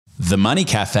The Money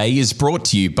Cafe is brought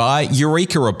to you by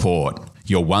Eureka Report,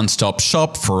 your one-stop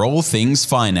shop for all things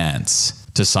finance.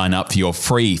 To sign up for your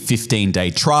free 15-day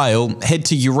trial, head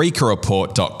to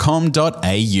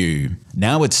eurekareport.com.au.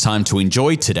 Now it's time to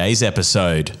enjoy today's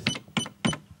episode.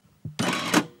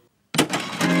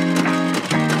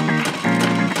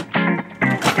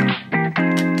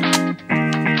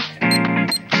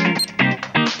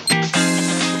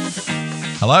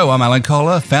 Hello, I'm Alan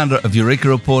Kohler, founder of Eureka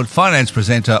Report, finance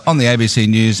presenter on the ABC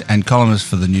News and columnist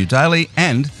for the New Daily,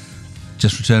 and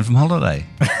just returned from holiday.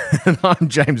 And I'm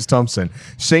James Thompson,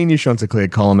 senior Chanticleer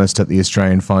columnist at the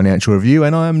Australian Financial Review,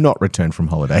 and I am not returned from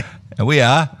holiday. And we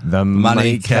are The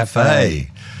Money Cafe.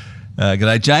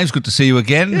 G'day, James. Good to see you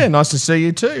again. Yeah, nice to see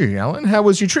you too, Alan. How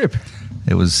was your trip?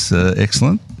 It was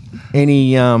excellent.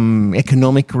 Any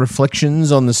economic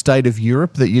reflections on the state of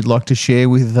Europe that you'd like to share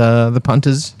with the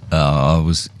punters? I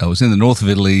was in the north of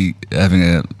Italy having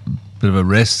a bit of a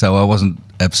rest, so I wasn't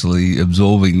absolutely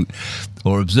observing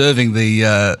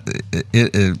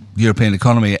the European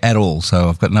economy at all. So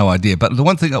I've got no idea. But the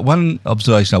one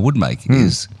observation I would make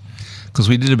is, because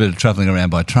we did a bit of travelling around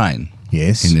by train,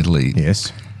 Yes. in Italy,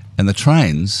 Yes. and the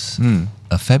trains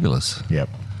are fabulous. Yep.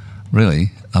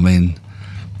 Really, I mean,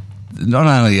 not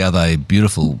only are they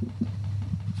beautiful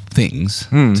things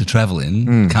to travel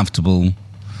in, comfortable,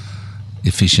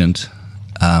 efficient,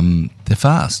 they're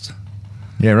fast.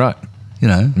 Yeah, right. You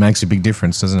know, Makes a big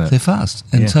difference, doesn't it? they're fast,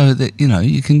 and Yeah. so that, you know,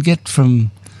 you can get from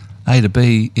A to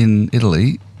B in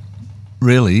Italy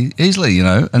really easily. You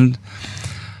know, and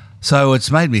so it's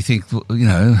made me think. You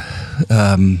know,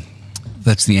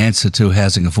 that's the answer to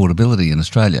housing affordability in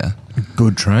Australia.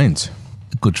 Good trains.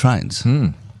 Good trains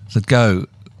that go.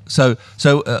 So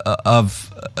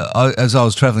as I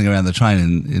was travelling around the train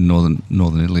in northern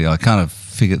Italy, I kind of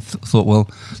thought, well,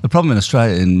 the problem in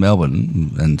Australia, in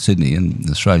Melbourne and Sydney and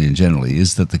Australia generally,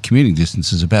 is that the commuting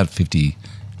distance is about 50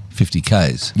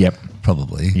 k's. Yep.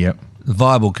 Probably. Yep. The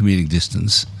viable commuting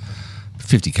distance,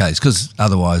 50 k's, because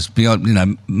otherwise,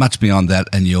 much beyond that,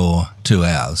 and you're 2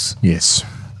 hours. Yes.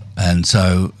 And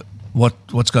so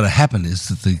what's got to happen is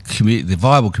that the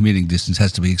viable commuting distance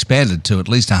has to be expanded to at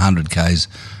least 100 k's,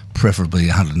 preferably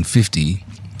 150.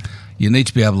 You need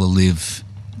to be able to live.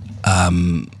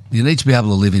 You need to be able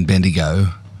to live in Bendigo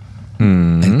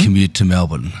and commute to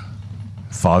Melbourne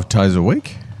 5 days a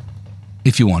week?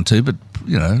 if you want to. But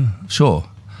sure.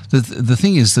 The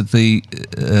thing is that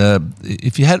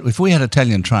if we had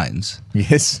Italian trains,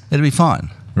 Yes. it'd be fine.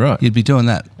 Right. You'd be doing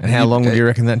that. And how long do you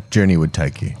reckon that journey would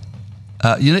take you?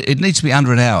 It needs to be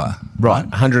under an hour. Right.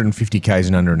 150 k's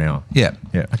in under an hour. Yeah.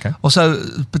 Yeah, okay. Also,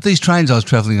 but these trains I was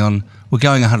travelling on were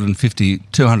going 150,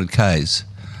 200 k's,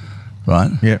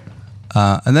 right? Yeah.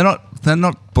 And they're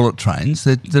not bullet trains.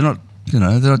 They're not.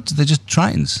 They're just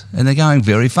trains, and they're going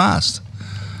very fast.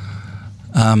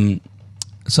 And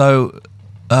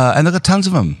they've got tons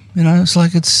of them. It's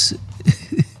like it's.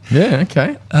 Yeah,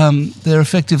 okay. They're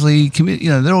effectively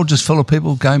they're all just full of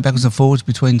people going backwards and forwards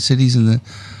between cities in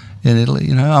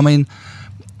Italy. I mean,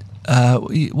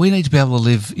 we need to be able to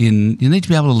live in. You need to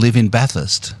be able to live in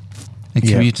Bathurst and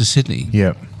commute to Sydney.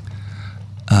 Yeah.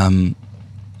 And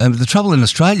the trouble in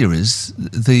Australia is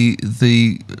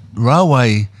the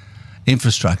railway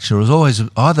infrastructure has always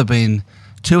either been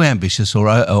too ambitious or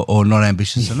not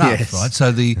ambitious enough, Yes. right?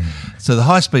 So the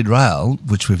high speed rail,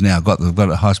 which we've got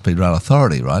a high speed rail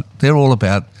authority, right? They're all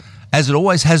about, as it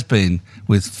always has been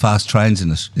with fast trains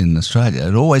in Australia,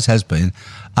 it always has been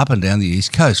up and down the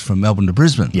east coast from Melbourne to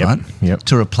Brisbane, Yep, right? yep.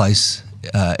 To replace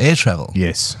air travel.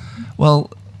 Yes. Well,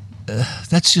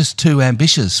 that's just too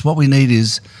ambitious. What we need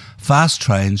is fast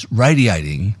trains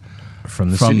radiating From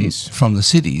the cities. from the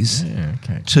cities Yeah,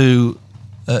 okay. to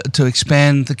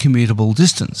expand the commutable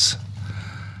distance.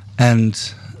 And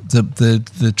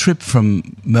the trip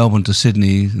from Melbourne to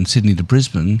Sydney and Sydney to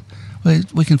Brisbane,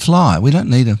 we can fly. We don't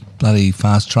need a bloody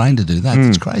fast train to do that.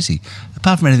 It's crazy.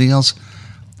 Apart from anything else,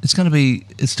 it's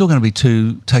still going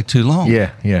to take too long.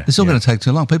 Yeah. It's still going to take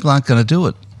too long. People aren't going to do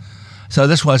it. So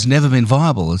that's why it's never been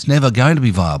viable. It's never going to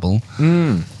be viable.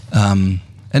 And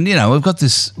we've got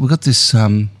this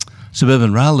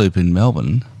suburban rail loop in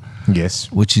Melbourne,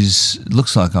 Yes. which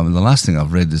looks like, the last thing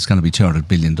I've read is going to be $200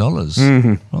 billion.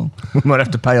 Well, We might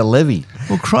have to pay a levy.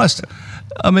 well, Christ,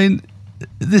 I mean,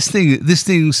 this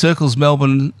thing circles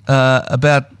Melbourne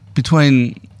about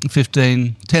between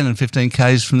 10 and 15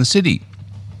 k's from the city.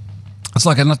 It's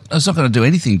like it's not going to do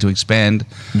anything to expand.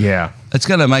 Yeah. It's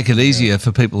going to make it easier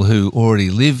for people who already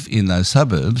live in those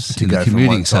suburbs, To in go the from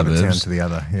commuting one side of suburbs, town to the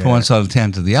other. Yeah. from one side of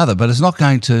town to the other. But it's not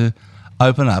going to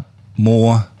open up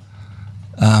more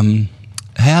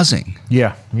housing.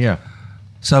 Yeah.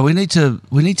 So we need to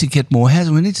get more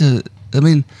housing. We need to. I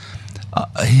mean,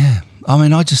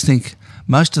 I just think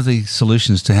most of the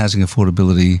solutions to housing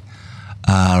affordability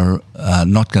are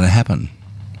not going to happen.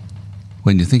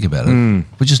 When you think about it,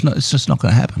 it's just not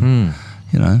going to happen.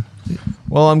 You know.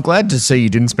 Well, I'm glad to see you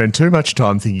didn't spend too much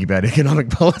time thinking about economic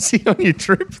policy on your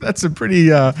trip. That's a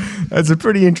pretty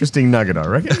interesting nugget, I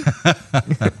reckon.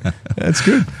 That's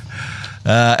good.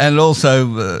 And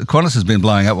also, Qantas has been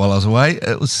blowing up while I was away.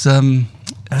 It was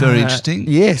very interesting.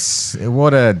 Yes.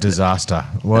 What a disaster.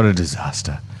 What a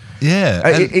disaster. Yeah.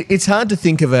 It's hard to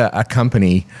think of a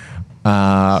company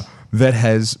that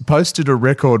has posted a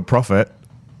record profit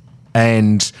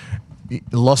and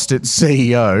lost its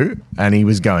CEO, and he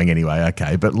was going anyway,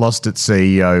 okay, but lost its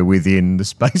CEO within the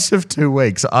space of 2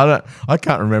 weeks. I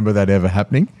can't remember that ever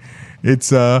happening.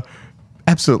 It's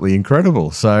absolutely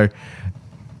incredible. So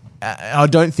I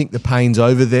don't think the pain's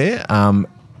over there.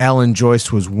 Alan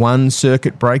Joyce was one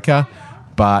circuit breaker,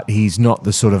 but he's not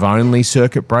the sort of only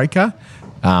circuit breaker.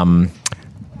 The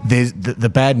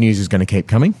bad news is going to keep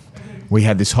coming. We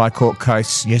had this High Court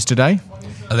case yesterday.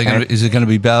 Is it going to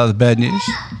be bad news?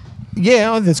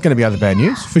 Yeah, there's going to be other bad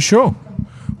news for sure.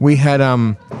 We're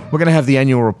going to have the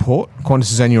annual report,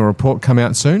 Qantas's annual report, come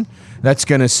out soon. That's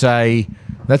going to show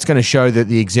that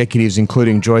the executives,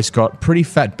 including Joyce, got pretty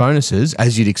fat bonuses,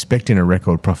 as you'd expect in a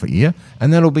record profit year,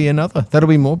 and that'll be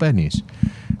more bad news.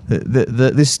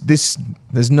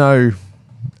 There's no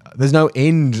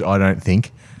end, I don't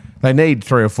think. They need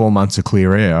 3 or 4 months of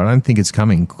clear air. I don't think it's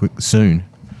coming soon.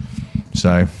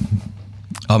 So,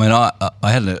 I mean, I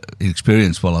had an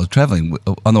experience while I was travelling.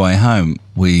 On the way home,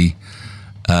 we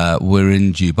were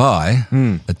in Dubai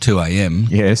at 2 a.m.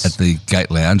 Yes. At the gate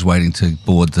lounge waiting to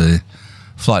board the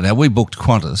flight. Now, we booked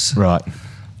Qantas. Right.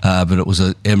 But it was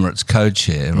an Emirates code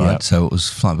share, right? Yep. So it was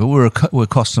fine. But we're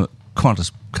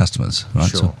Qantas customers, right?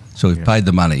 Sure. So we've paid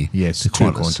the money Yes, to to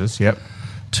Qantas. Qantas, yep.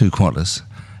 To Qantas.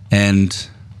 And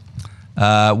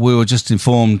we were just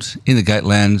informed in the gate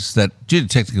lounge that due to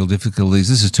technical difficulties,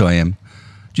 this is 2 a.m.,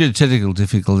 due to technical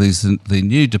difficulties, the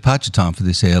new departure time for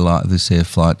this air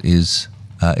flight is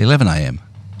 11 a.m.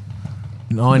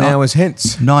 9 hours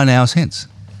hence. 9 hours hence.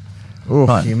 Oh,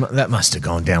 Right. that must have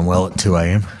gone down well at 2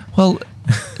 a.m. Well,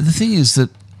 the thing is that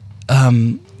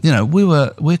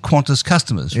we're Qantas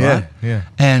customers, right? Yeah.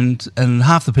 And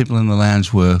half the people in the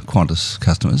lounge were Qantas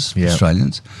customers, Yeah.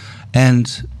 Australians,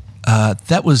 and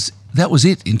that was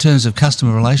it in terms of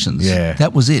customer relations. Yeah.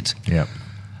 That was it. Yeah.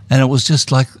 And it was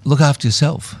just like, look after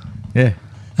yourself. Yeah.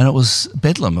 And it was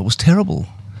bedlam. It was terrible.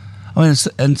 I mean,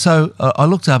 so I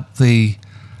looked up the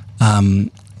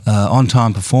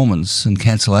on-time performance and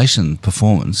cancellation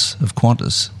performance of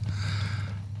Qantas.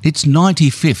 It's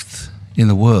 95th in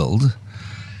the world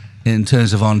in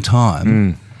terms of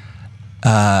on-time.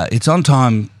 Its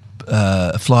on-time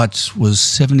flights was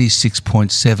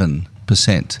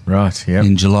 76.7% Right, yeah.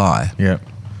 in July. Yeah.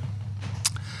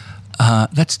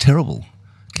 That's terrible.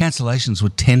 Cancellations were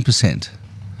 10%.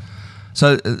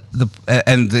 So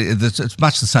it's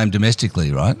much the same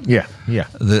domestically, right? Yeah. I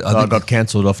think- got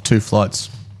cancelled off 2 flights.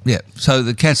 Yeah. So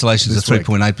the cancellations This are week.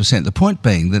 3.8%. The point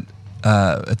being that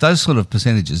at those sort of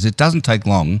percentages, it doesn't take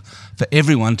long for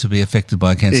everyone to be affected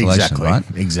by a cancellation, right?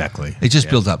 Exactly. It just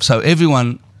builds up. So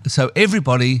everybody,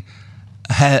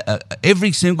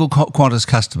 every single Qantas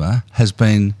customer has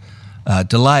been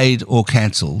delayed or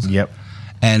cancelled. Yep.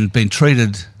 And been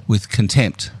treated with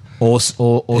contempt. Or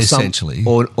Essentially.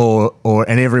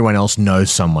 and everyone else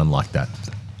knows someone like that.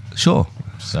 Sure.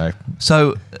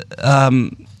 So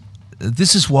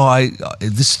this is why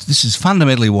this is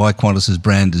fundamentally why Qantas's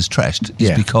brand is trashed. Is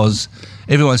Yeah. because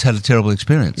everyone's had a terrible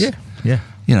experience. Yeah.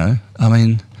 You know, I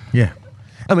mean, Yeah.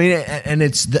 I mean, and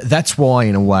that's why,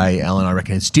 in a way, Alan, I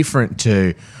reckon it's different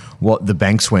to what the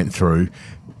banks went through.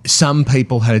 Some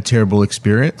people had a terrible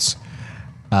experience,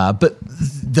 but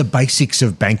the basics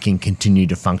of banking continue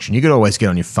to function. You could always get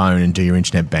on your phone and do your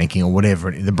internet banking or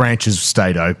whatever. The branches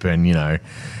stayed open, you know.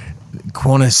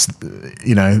 Qantas,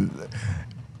 you know,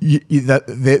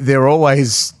 they're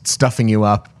always stuffing you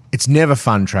up. It's never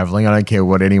fun travelling. I don't care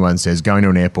what anyone says. Going to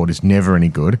an airport is never any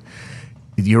good.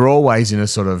 You're always in a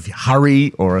sort of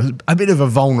hurry or a bit of a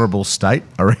vulnerable state,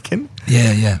 I reckon.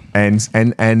 yeah.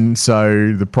 And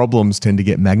so the problems tend to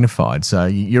get magnified. So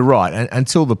you're right. And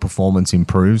until the performance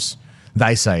improves,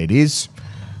 they say it is.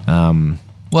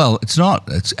 Well, it's not.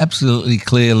 It's absolutely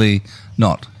clearly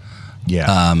not.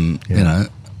 Yeah. You know,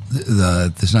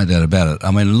 there's no doubt about it.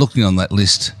 I mean, looking on that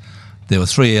list, there were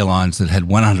 3 airlines that had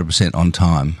 100% on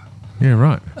time. Yeah,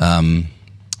 right. The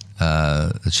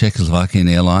Czechoslovakian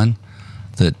airline,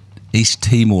 the East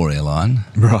Timor airline,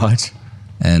 Right.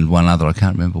 and one other. I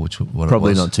can't remember what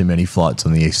Probably it was. not too many flights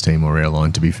on the East Timor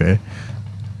airline, to be fair.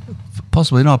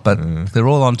 Possibly not, but they're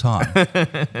all on time.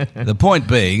 The point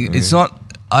being, it's not.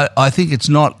 I think it's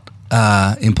not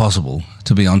impossible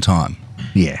to be on time.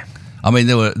 Yeah. I mean,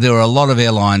 there were a lot of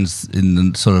airlines in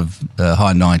the sort of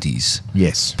high 90s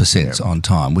Yes. percent on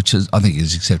time, which I think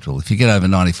is acceptable. If you get over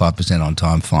 95% on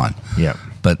time, fine. Yeah.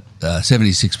 But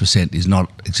 76% is not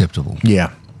acceptable.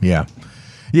 Yeah. Yeah.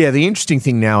 Yeah. The interesting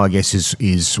thing now, I guess,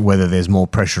 is whether there's more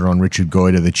pressure on Richard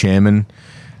Goyder, the chairman.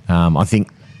 I think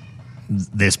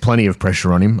there's plenty of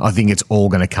pressure on him. I think it's all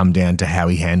going to come down to how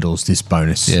he handles this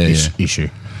bonus issue.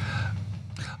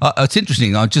 It's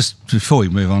interesting. Before we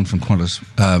move on from Qantas,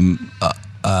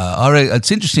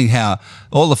 it's interesting how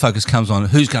all the focus comes on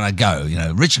who's going to go. You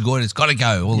know, Richard Goyder's got to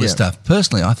go. All this stuff.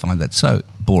 Personally, I find that so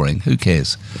boring. Who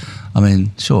cares? I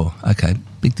mean, sure, okay,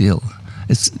 big deal.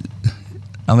 Whether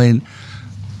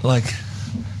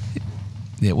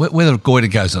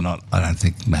Goyder goes or not, I don't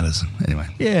think matters anyway.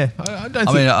 Yeah,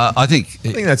 I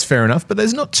think that's fair enough. But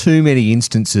there's not too many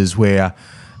instances where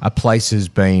a place has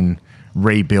been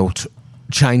rebuilt,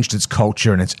 changed its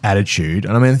culture and its attitude.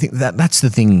 And I mean, I think that's the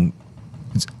thing.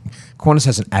 Qantas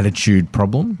has an attitude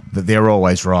problem, that they're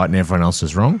always right and everyone else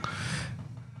is wrong.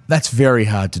 That's very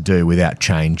hard to do without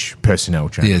personnel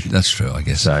change. Yeah, that's true, I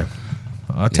guess. So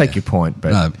I take your point.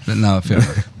 But No, fair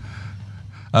enough.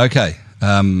 Okay.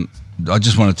 I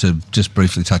just wanted to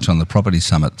briefly touch on the property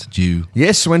summit. Did you?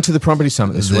 Yes, went to the property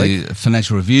summit this week. The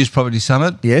Financial Reviews property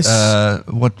summit. Yes.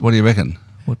 What do you reckon?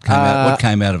 What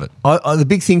came out of it? The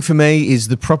big thing for me is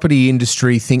the property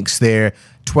industry thinks they're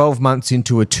 12 months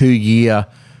into a 2-year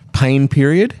pain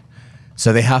period,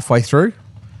 so they're halfway through.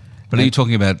 But are you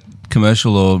talking about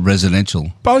commercial or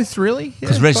residential? Both, really.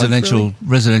 Because residential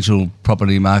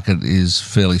property market is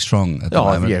fairly strong at the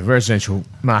moment. Yeah, residential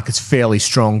market's fairly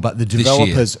strong, but the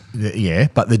developers,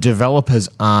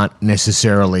 aren't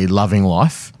necessarily loving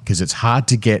life because it's hard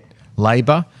to get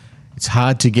labour, it's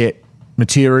hard to get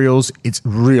materials, it's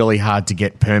really hard to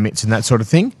get permits and that sort of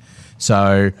thing.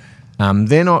 So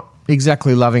they're not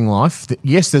exactly loving life.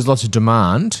 Yes, there's lots of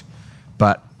demand,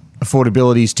 but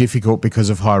affordability is difficult because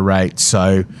of high rates.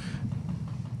 So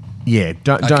yeah,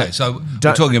 so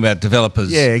we're talking about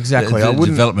developers. Yeah, exactly. The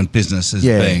development business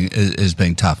is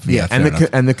being tough. Yeah,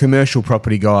 and the commercial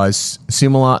property guys,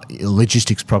 similar.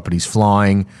 Logistics properties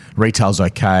flying, retail's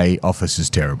okay, office is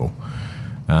terrible.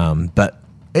 But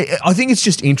I think it's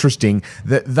just interesting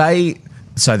that they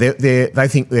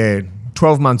think they're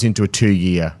 12 months into a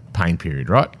 2-year pain period,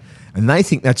 right? And they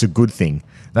think that's a good thing.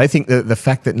 They think that the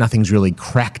fact that nothing's really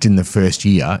cracked in the first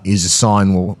year is a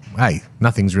sign, well, hey,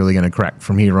 nothing's really going to crack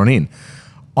from here on in.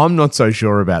 I'm not so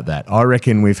sure about that. I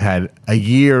reckon we've had a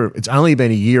year, it's only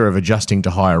been a year of adjusting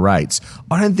to higher rates.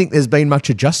 I don't think there's been much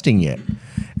adjusting yet.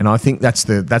 And I think that's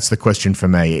the question for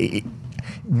me.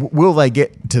 Will they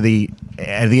get at the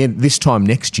end, this time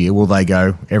next year, will they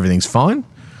go, everything's fine,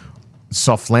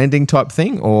 soft landing type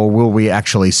thing, or will we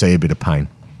actually see a bit of pain?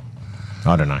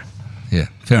 I don't know. Yeah,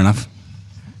 fair enough.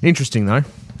 Interesting, though.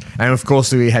 And, of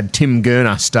course, we had Tim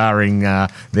Gurner starring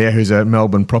there, who's a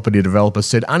Melbourne property developer,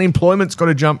 said unemployment's got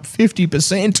to jump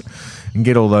 50% and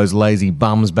get all those lazy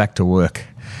bums back to work.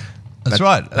 That's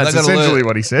right. That's essentially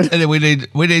what he said. And we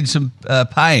need some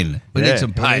pain. We need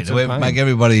some pain. Make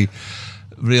everybody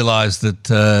realise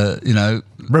that,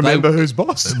 remember who's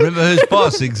boss. Remember who's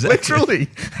boss, exactly.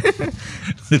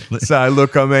 Literally. So,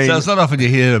 look, I mean... So it's not often you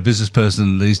hear a business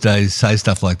person these days say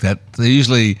stuff like that. They're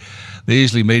usually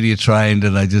media trained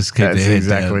and they just keep their head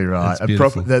exactly down. right. That's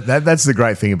beautiful. That's the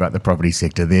great thing about the property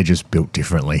sector. They're just built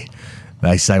differently.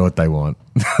 They say what they want.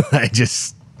 They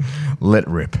just let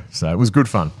rip. So it was good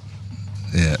fun.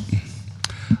 Yeah.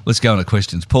 Let's go on to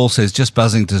questions. Paul says, just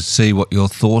buzzing to see what your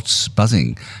thoughts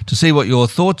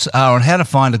are on how to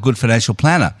find a good financial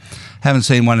planner. Haven't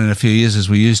seen one in a few years, as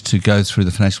we used to go through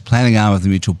the financial planning arm of the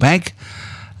mutual bank.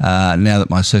 Now that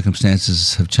my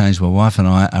circumstances have changed, my wife and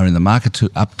I are in the market to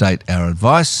update our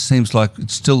advice. Seems like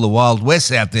it's still the Wild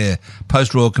West out there,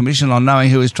 post-Royal Commission, on knowing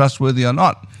who is trustworthy or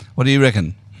not. What do you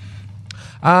reckon?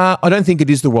 I don't think it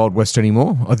is the Wild West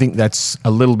anymore. I think that's a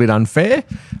little bit unfair.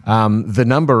 The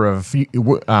number of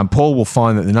Paul will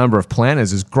find that the number of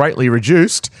planners is greatly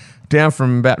reduced, down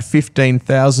from about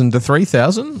 15,000 to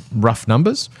 3,000, rough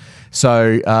numbers.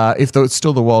 So if it's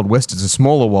still the Wild West, it's a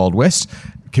smaller Wild West.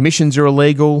 Commissions are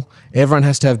illegal. Everyone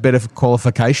has to have better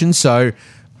qualifications. So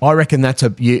I reckon that's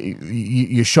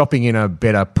you're shopping in a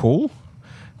better pool.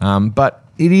 But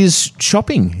it is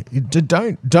shopping.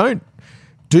 Don't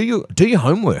do your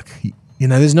homework.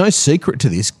 There's no secret to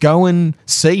this. Go and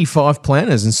see 5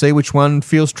 planners and see which one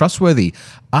feels trustworthy.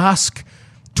 Ask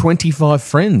 25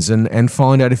 friends and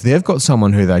find out if they've got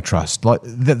someone who they trust. Like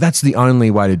that's the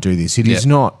only way to do this. It is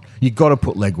not. You've got to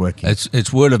put legwork in.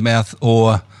 It's word of mouth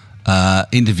or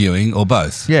interviewing or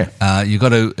both. Yeah. You've got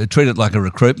to treat it like a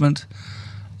recruitment.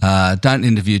 Don't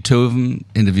interview 2 of them.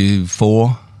 Interview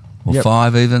 4 or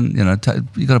 5 even. You know,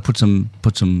 you've got to put some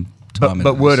time into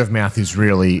But word this. of mouth is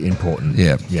really important.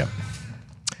 Yeah. Yeah.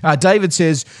 David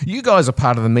says, you guys are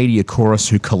part of the media chorus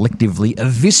who collectively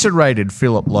eviscerated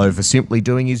Philip Lowe for simply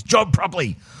doing his job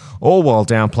properly, all while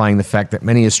downplaying the fact that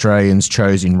many Australians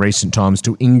chose in recent times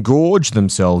to engorge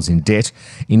themselves in debt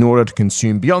in order to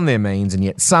consume beyond their means, and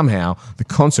yet somehow the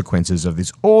consequences of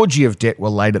this orgy of debt were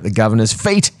laid at the governor's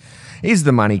feet. Is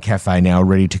the Money Cafe now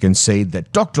ready to concede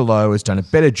that Dr. Lowe has done a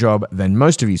better job than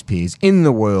most of his peers in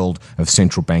the world of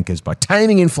central bankers by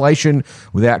taming inflation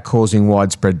without causing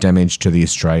widespread damage to the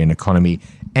Australian economy,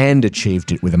 and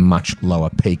achieved it with a much lower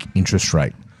peak interest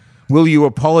rate? Will you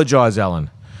apologise,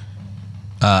 Alan?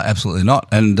 Absolutely not.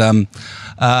 And,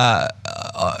 I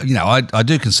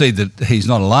do concede that he's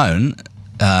not alone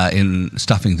in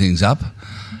stuffing things up.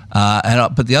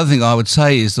 But the other thing I would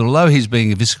say is that although he's being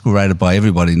eviscerated by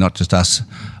everybody, not just us,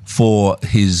 for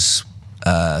his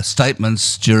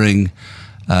statements during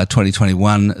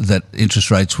 2021 that interest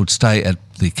rates would stay at,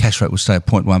 the cash rate would stay at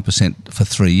 0.1% for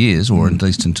 3 years, or at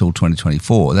least until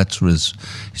 2024. That was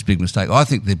his big mistake. I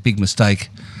think the big mistake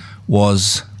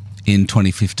was in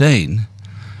 2015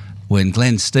 when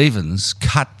Glenn Stevens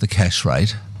cut the cash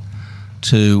rate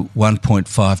to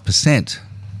 1.5%.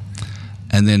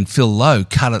 And then Phil Lowe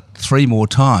cut it 3 more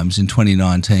times in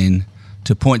 2019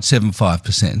 to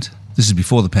 0.75%. This is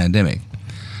before the pandemic.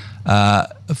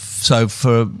 So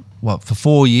for 4 or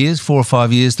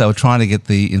 5 years, they were trying to get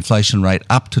the inflation rate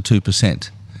up to 2%.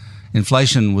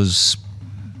 Inflation was,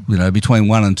 between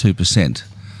 1% and 2%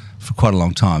 for quite a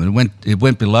long time. It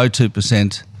went below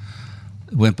 2%.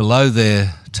 It went below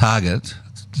their target,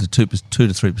 the 2 to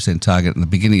 3% target in the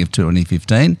beginning of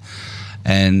 2015.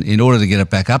 And in order to get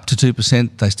it back up to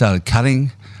 2%, they started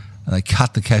cutting. They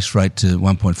cut the cash rate to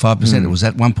 1.5%. It was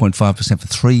at 1.5% for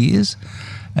 3 years.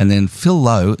 And then Phil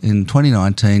Lowe in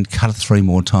 2019 cut it 3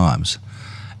 more times.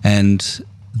 And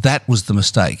that was the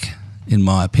mistake, in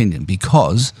my opinion,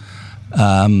 because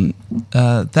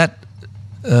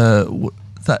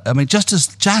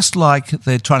just like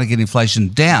they're trying to get inflation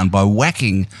down by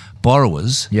whacking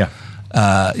borrowers,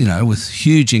 with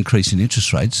huge increase in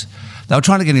interest rates, they were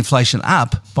trying to get inflation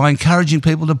up by encouraging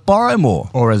people to borrow more.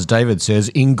 Or, as David says,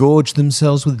 engorge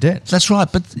themselves with debt. That's right.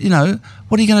 But,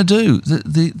 what are you going to do?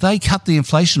 They cut the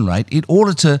inflation rate in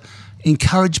order to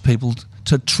encourage people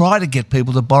to try to get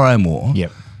people to borrow more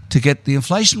to get the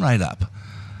inflation rate up.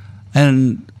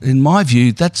 And in my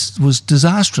view, that was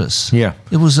disastrous. Yeah.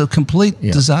 It was a complete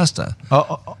disaster.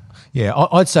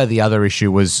 I'd say the other issue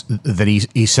was that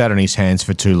he sat on his hands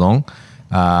for too long.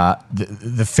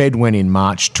 The Fed went in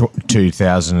March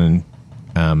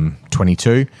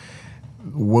 2022.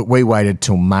 We waited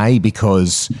till May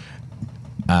because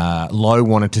Lowe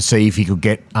wanted to see if he could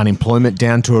get unemployment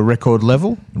down to a record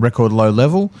low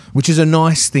level, which is a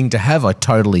nice thing to have. I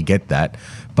totally get that.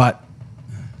 But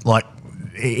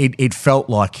it felt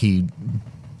like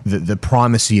the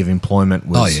primacy of employment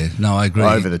was I agree.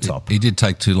 over the top. He did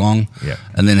take too long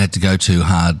and then had to go too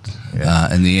hard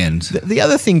in the end. The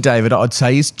other thing, David, I'd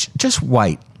say is just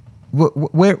wait.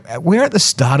 We're at the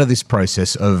start of this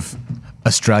process of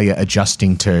Australia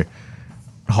adjusting to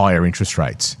higher interest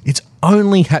rates. It's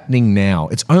only happening now.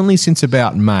 It's only since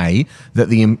about May that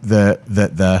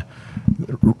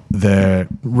the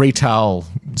retail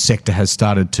sector has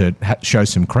started to show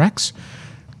some cracks.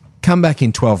 Come back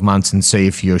in 12 months and see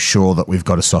if you're sure that we've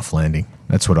got a soft landing.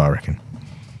 That's what I reckon.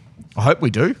 I hope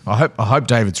we do. I hope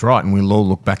David's right and we'll all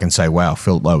look back and say, wow,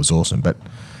 Philip Lowe was awesome. But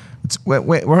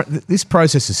this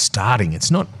process is starting. It's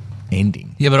not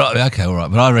ending. Yeah, but okay, all right.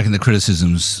 But I reckon the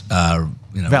criticisms are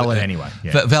valid anyway.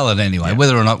 Yeah. Valid anyway. Yeah.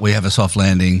 Whether or not we have a soft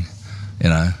landing,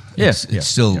 it's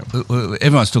still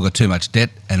everyone's still got too much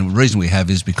debt, and the reason we have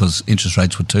is because interest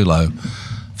rates were too low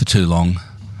for too long.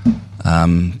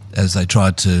 As they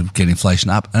tried to get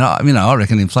inflation up. And I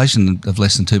reckon inflation of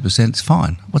less than 2% is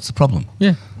fine. What's the problem?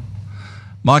 Yeah.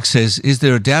 Mike says, is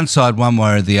there a downside one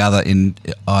way or the other in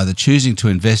either choosing to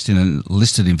invest in a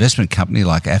listed investment company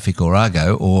like AFIC or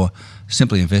Argo, or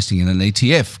simply investing in an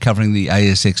ETF covering the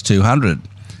ASX 200?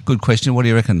 Good question. What do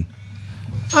you reckon?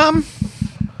 I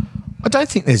don't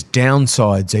think there's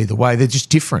downsides either way. They're just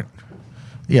different.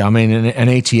 Yeah, I mean, an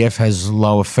ETF has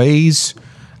lower fees.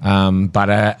 But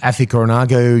AFIC or an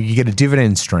Argo, you get a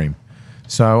dividend stream.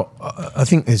 So I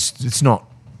think it's not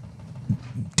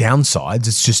downsides.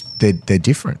 It's just they're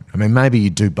different. I mean, maybe you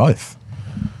do both.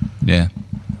 Yeah.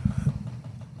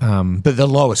 But the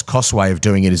lowest cost way of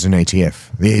doing it is an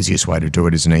ETF. The easiest way to do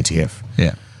it is an ETF.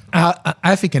 Yeah.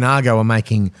 AFIC and Argo are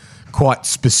making quite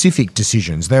specific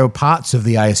decisions. There are parts of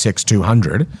the ASX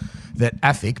 200 that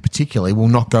AFIC particularly will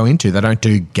not go into. They don't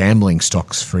do gambling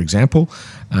stocks, for example.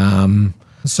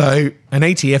 So an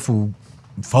ETF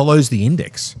follows the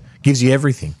index, gives you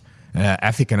everything.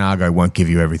 AFIC and Argo won't give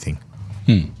you everything.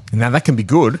 Now, that can be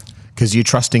good because you're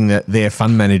trusting that their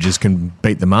fund managers can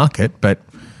beat the market, but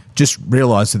just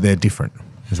realise that they're different,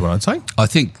 is what I'd say. I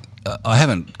think I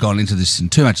haven't gone into this in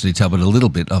too much detail, but a little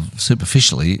bit of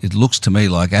superficially, it looks to me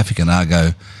like AFIC and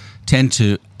Argo tend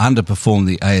to underperform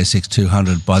the ASX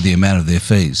 200 by the amount of their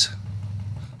fees.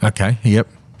 Okay, yep.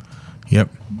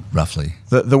 Roughly.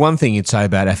 The one thing you'd say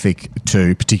about AFIC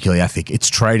too, particularly AFIC, it's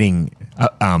trading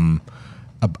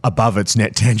above its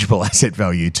net tangible asset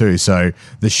value too. So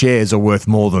the shares are worth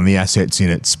more than the assets in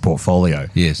its portfolio.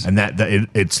 Yes. And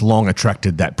it's long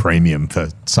attracted that premium for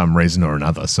some reason or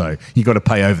another. So you've got to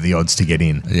pay over the odds to get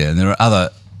in. Yeah, and there are other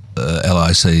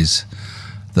LICs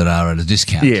that are at a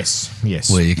discount. Yes.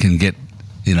 Where you can get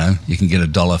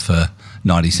 $1 for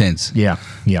 90 cents. Yeah.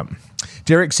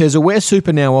 Derek says, Aware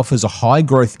Super now offers a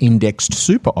high-growth indexed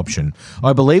super option.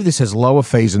 I believe this has lower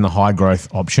fees than the high-growth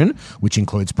option, which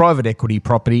includes private equity,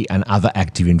 property, and other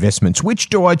active investments. Which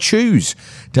do I choose?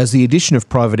 Does the addition of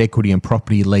private equity and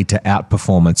property lead to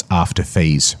outperformance after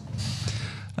fees?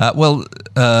 They've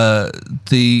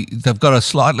got a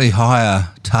slightly higher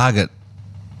target.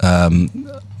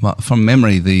 From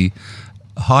memory, the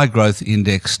high-growth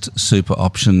indexed super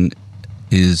option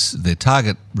is their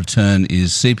target return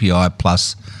is CPI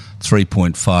plus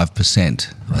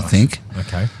 3.5%, I think.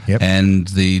 Okay. Yep. And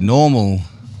the normal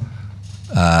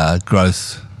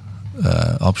growth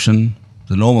option,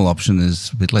 the normal option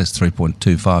is a bit less,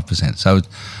 3.25%. So,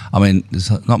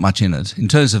 there's not much in it in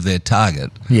terms of their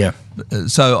target. Yeah.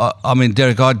 So,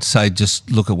 Derek, I'd say just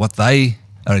look at what they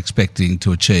are expecting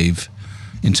to achieve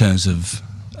in terms of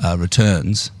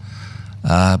returns.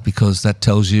 Because that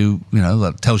tells you,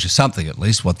 something at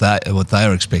least what they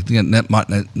are expecting, and that might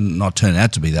not turn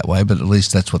out to be that way, but at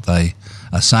least that's what they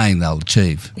are saying they'll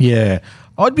achieve. Yeah,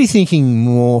 I'd be thinking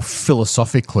more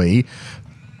philosophically.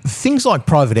 Things like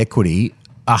private equity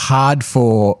are hard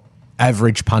for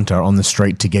average punter on the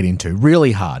street to get into.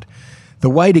 Really hard. The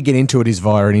way to get into it is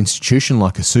via an institution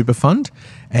like a super fund,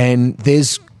 and there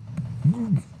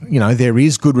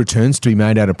is good returns to be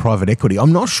made out of private equity.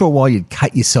 I'm not sure why you'd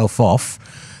cut yourself off.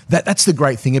 That's the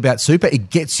great thing about super. It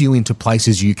gets you into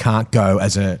places you can't go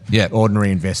as an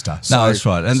ordinary investor. No, that's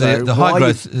right. And the high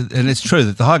growth, and it's true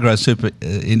that the high growth super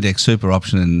index super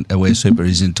option in Aware Super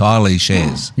is entirely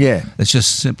shares. Yeah. It's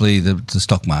just simply the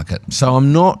stock market. So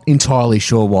I'm not entirely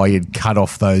sure why you'd cut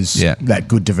off that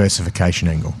good diversification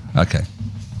angle. Okay.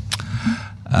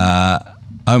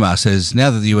 Omar says, now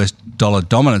that the US dollar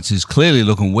dominance is clearly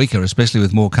looking weaker, especially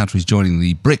with more countries joining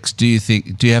the BRICS,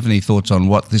 do you have any thoughts on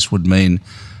what this would mean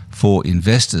for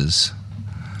investors?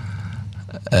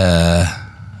 Well,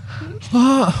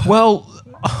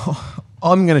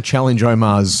 I'm going to challenge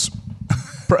Omar's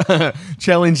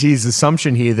his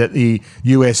assumption here that the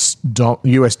US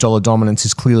dollar dominance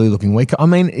is clearly looking weaker.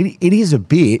 It is a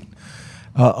bit,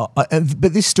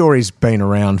 but this story's been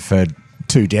around for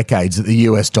 2 decades that the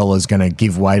US dollar is going to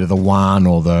give way to the yuan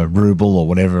or the ruble or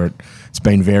whatever. It's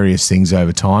been various things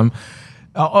over time.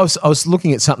 I was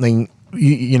looking at something,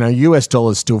 US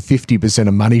dollar is still 50%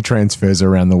 of money transfers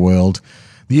around the world.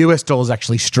 The US dollar's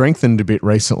actually strengthened a bit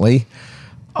recently.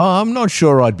 I'm not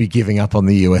sure I'd be giving up on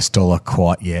the US dollar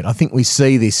quite yet. I think we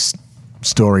see this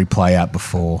story play out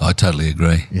before. I totally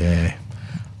agree. Yeah.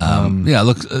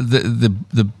 Look,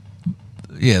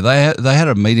 they had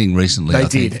a meeting recently.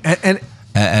 They did.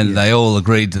 And they all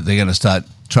agreed that they're going to start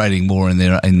trading more in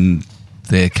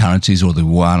their currencies or the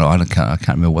yuan. I can't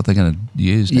remember what they're going to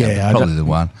use now. Yeah, probably the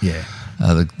yuan. Yeah,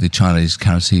 the Chinese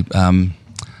currency.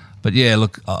 But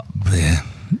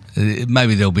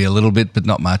maybe there'll be a little bit, but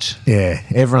not much. Yeah,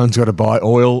 everyone's got to buy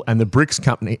oil, and the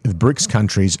BRICS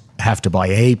countries have to buy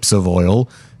heaps of oil,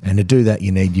 and to do that,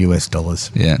 you need US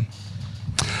dollars. Yeah.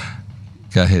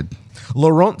 Go ahead.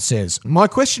 Laurent says, my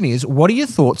question is, what are your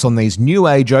thoughts on these new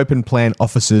age open plan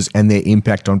offices and their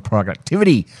impact on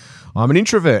productivity? I'm an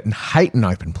introvert and hate an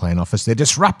open plan office. They're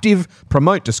disruptive,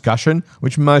 promote discussion,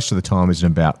 which most of the time isn't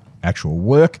about actual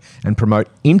work, and promote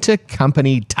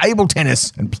inter-company table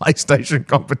tennis and PlayStation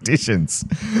competitions.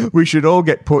 We should all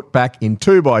get put back in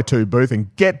 2x2 booth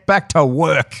and get back to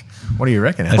work. What do you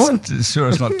reckon, Alan? Sure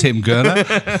it's not Tim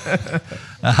Gurner.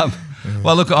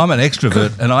 Well, look, I'm an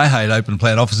extrovert and I hate open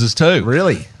plan offices too.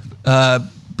 Really?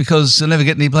 because they never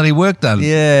get any bloody work done.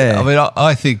 Yeah. I mean,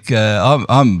 I think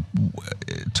I'm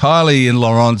entirely in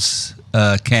Laurent's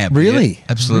camp. Really? Yeah,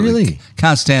 absolutely. Really?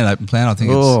 Can't stand open plan. I think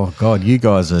Oh, God, you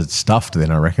guys are stuffed then,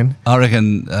 I reckon. I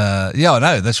reckon, yeah, I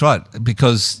know, that's right.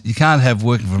 Because you can't have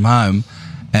working from home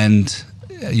and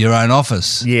your own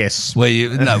office. Yes. Where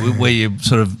you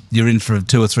sort of, you're in for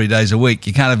 2 or 3 days a week.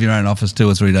 You can't have your own office 2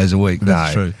 or 3 days a week.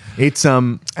 That's true. It's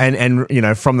and you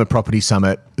know, from the property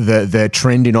summit, the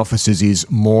trend in offices is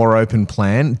more open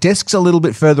plan. Desks a little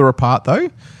bit further apart though.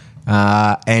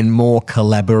 And more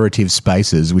collaborative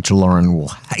spaces, which Lauren will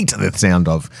hate the sound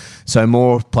of. So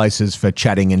more places for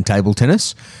chatting and table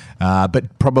tennis,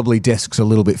 but probably desks a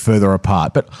little bit further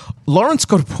apart. But Lauren's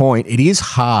got a point. It is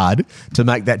hard to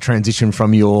make that transition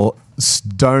from your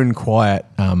stone quiet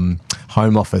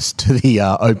home office to the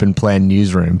open plan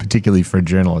newsroom, particularly for a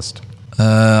journalist.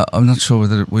 I'm not sure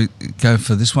whether we go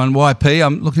for this one. YP,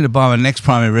 I'm looking to buy my next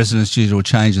primary residence due to a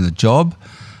change in the job.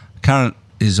 Current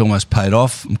is almost paid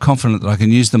off. I'm confident that I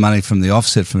can use the money from the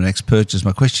offset from the next purchase.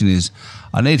 My question is,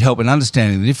 I need help in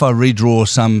understanding that if I redraw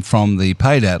some from the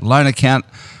paid out loan account,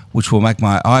 which will make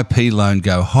my IP loan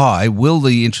go high, will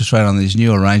the interest rate on this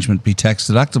new arrangement be tax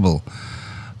deductible?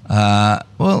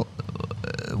 Well,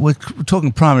 we're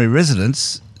talking primary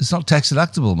residence. It's not tax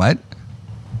deductible, mate.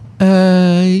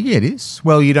 Yeah, it is.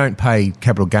 Well, you don't pay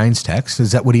capital gains tax.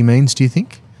 Is that what he means, do you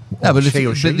think? No, but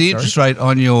the interest rate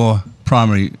on your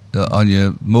primary, on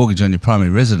your mortgage on your primary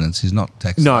residence is not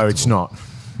tax deductible. No, it's not.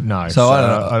 No. So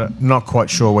I'm not quite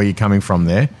sure where you're coming from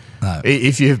there. No.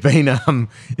 If you've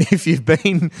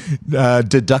been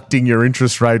deducting your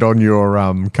interest rate on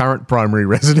your current primary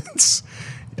residence,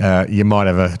 you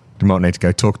might need to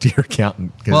go talk to your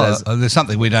accountant. Well, there's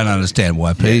something we don't understand,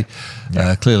 YP.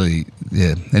 Yeah. Clearly,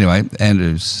 yeah. Anyway,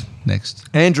 Andrew's next.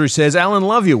 Andrew says, Alan,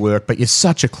 love your work, but you're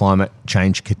such a climate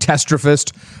change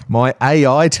catastrophist. My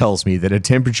AI tells me that a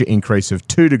temperature increase of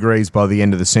 2 degrees by the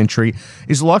end of the century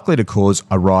is likely to cause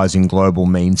a rise in global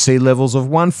mean sea levels of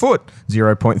 1 foot,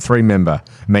 0.3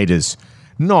 metres.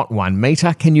 Not 1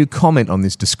 metre. Can you comment on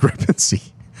this discrepancy?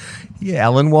 Yeah,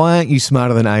 Alan, why aren't you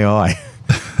smarter than AI?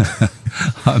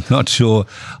 I'm not sure.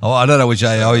 Oh, I don't know which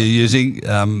AI you're using,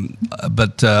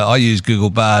 but I use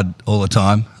Google Bard all the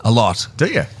time, a lot. Do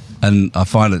you? And I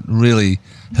find it really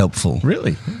helpful.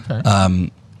 Really?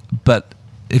 Okay. But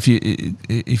if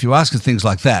you ask us things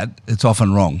like that, it's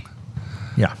often wrong.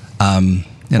 Yeah.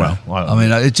 You know, I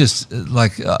mean, it just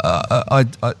like I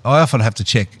often have to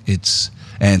check its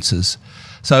answers.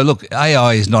 So look,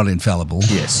 AI is not infallible.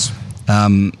 Yes.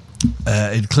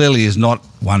 It clearly is not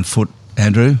 1 foot,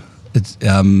 Andrew. It's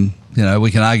you know,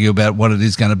 we can argue about what it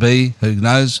is going to be. Who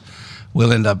knows?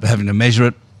 We'll end up having to measure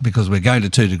it because we're going to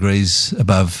 2 degrees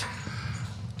above.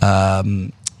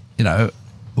 You know,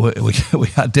 we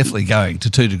are definitely going to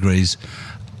 2 degrees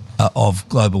of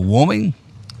global warming,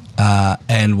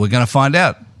 and we're going to find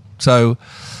out. So,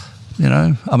 you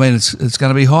know, I mean, it's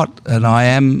going to be hot, and I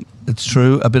am, it's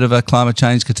true, a bit of a climate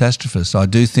change catastrophist. I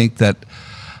do think that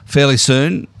fairly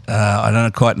soon, I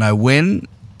don't quite know when,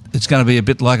 it's going to be a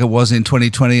bit like it was in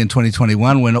 2020 and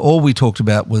 2021 when all we talked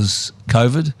about was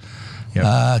COVID. Yep.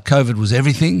 COVID was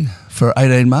everything for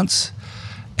 18 months.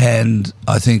 And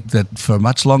I think that for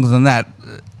much longer than that,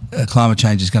 climate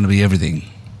change is going to be everything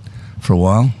for a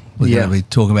while. We're going to be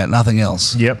talking about nothing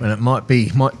else. Yep, and it might be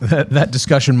that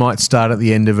discussion might start at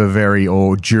the end of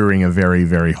during a very,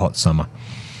 very hot summer.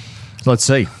 Let's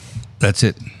see. That's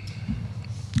it.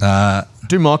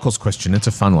 Do Michael's question. It's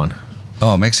a fun one.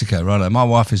 Oh, Mexico, righto. My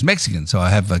wife is Mexican, so I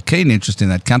have a keen interest in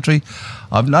that country.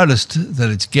 I've noticed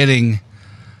that it's getting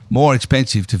more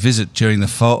expensive to visit during the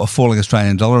falling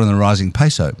Australian dollar and the rising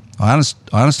peso. I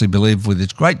honestly believe with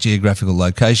its great geographical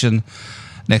location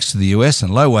next to the US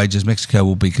and low wages, Mexico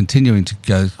will continue to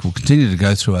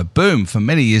go through a boom for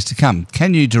many years to come.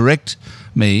 Can you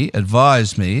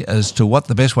advise me as to what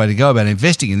the best way to go about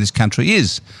investing in this country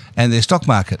is and their stock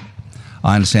market?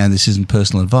 I understand this isn't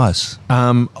personal advice.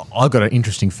 I've got an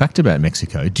interesting fact about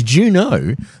Mexico. Did you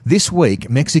know this week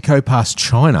Mexico passed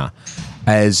China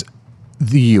as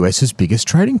the US's biggest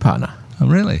trading partner? Oh,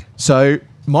 really? So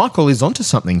Michael is onto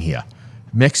something here.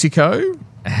 Mexico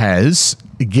has,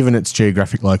 given its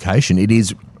geographic location, it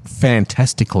is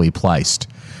fantastically placed.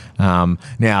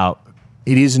 Now,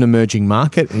 it is an emerging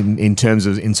market in terms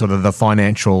of in sort of the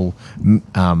financial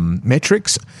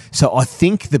metrics. So I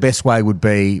think the best way would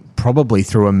be probably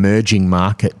through emerging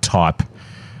market type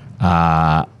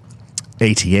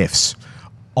ETFs.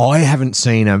 I haven't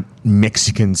seen a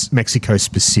Mexico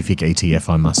specific ETF,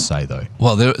 I must say, though.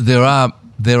 Well, there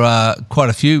are quite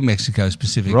a few Mexico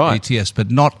specific ETFs, but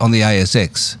not on the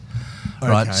ASX.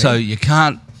 Right, Okay. so you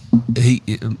can't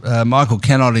Michael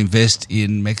cannot invest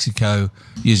in Mexico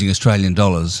using Australian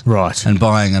dollars, Right. and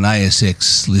buying an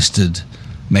ASX listed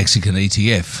Mexican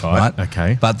ETF, right?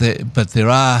 Okay. But there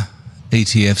are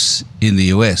ETFs in the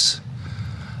US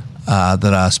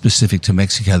that are specific to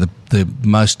Mexico. The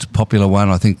most popular one,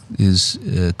 I think, is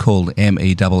called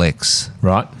MEXX.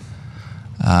 Right.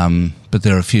 But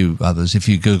there are a few others. If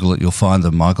you Google it, you'll find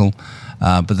them, Michael.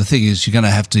 But the thing is, you're going to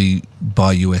have to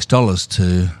buy US dollars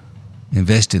to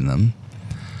invest in them,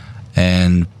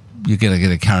 and you're going to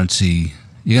get a currency.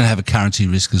 You're going to have a currency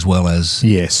risk as well as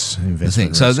Yes. the thing.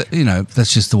 Investment So risk.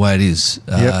 that's just the way it is.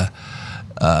 Yep.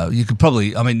 You could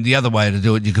probably, the other way to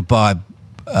do it, you could buy,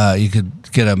 you could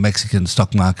get a Mexican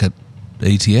stock market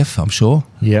ETF. I'm sure.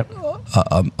 Yep.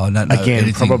 I don't know Again,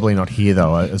 anything. probably not here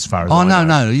though, as far as Oh I know.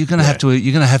 no! You're going to have to.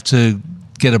 You're going to have to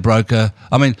get a broker.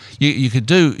 I mean, you could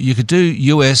do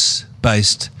US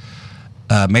based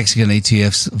Mexican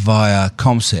ETFs via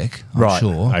ComSec. I'm Right,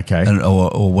 sure. okay.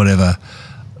 Or whatever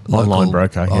Online local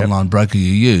broker, yep. Online broker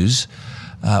you use.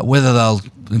 Whether they'll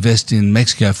invest in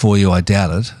Mexico for you, I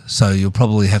doubt it. So you'll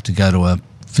probably have to go to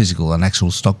an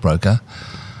actual stockbroker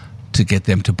to get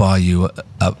them to buy you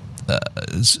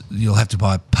you'll have to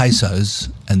buy pesos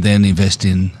and then invest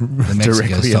in the Mexico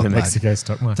Directly stock in the market. Mexico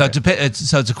stock market.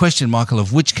 So it's a question, Michael,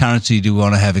 of which currency do you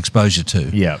want to have exposure to?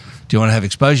 Yep. Do you want to have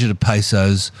exposure to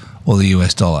pesos or the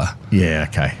US dollar? Yeah.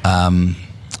 Okay.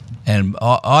 And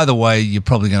either way, you're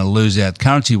probably going to lose out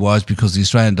currency-wise because the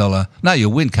Australian dollar... No,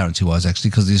 you'll win currency-wise,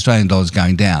 actually, because the Australian dollar is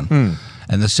going down.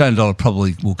 And the Australian dollar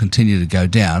probably will continue to go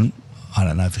down. I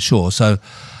don't know for sure. So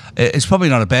it's probably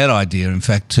not a bad idea, in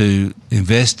fact, to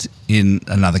invest in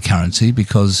another currency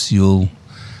because you'll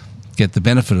get the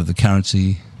benefit of the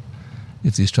currency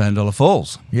if the Australian dollar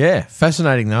falls. Yeah.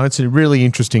 Fascinating though. It's a really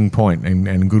interesting point and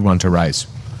a good one to raise.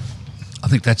 I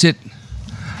think that's it.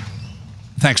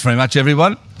 Thanks very much,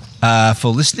 everyone, for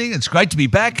listening. It's great to be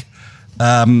back.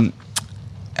 And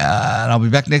I'll be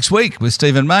back next week with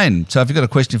Stephen Main. So if you've got a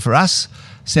question for us,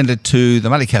 send it to the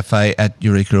Money Cafe at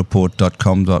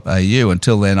eurekareport.com.au.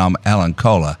 Until then, I'm Alan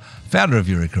Kohler, founder of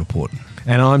Eureka Report.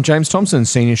 And I'm James Thompson,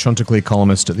 Senior Chanticleer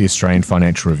columnist at the Australian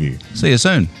Financial Review. See you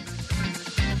soon.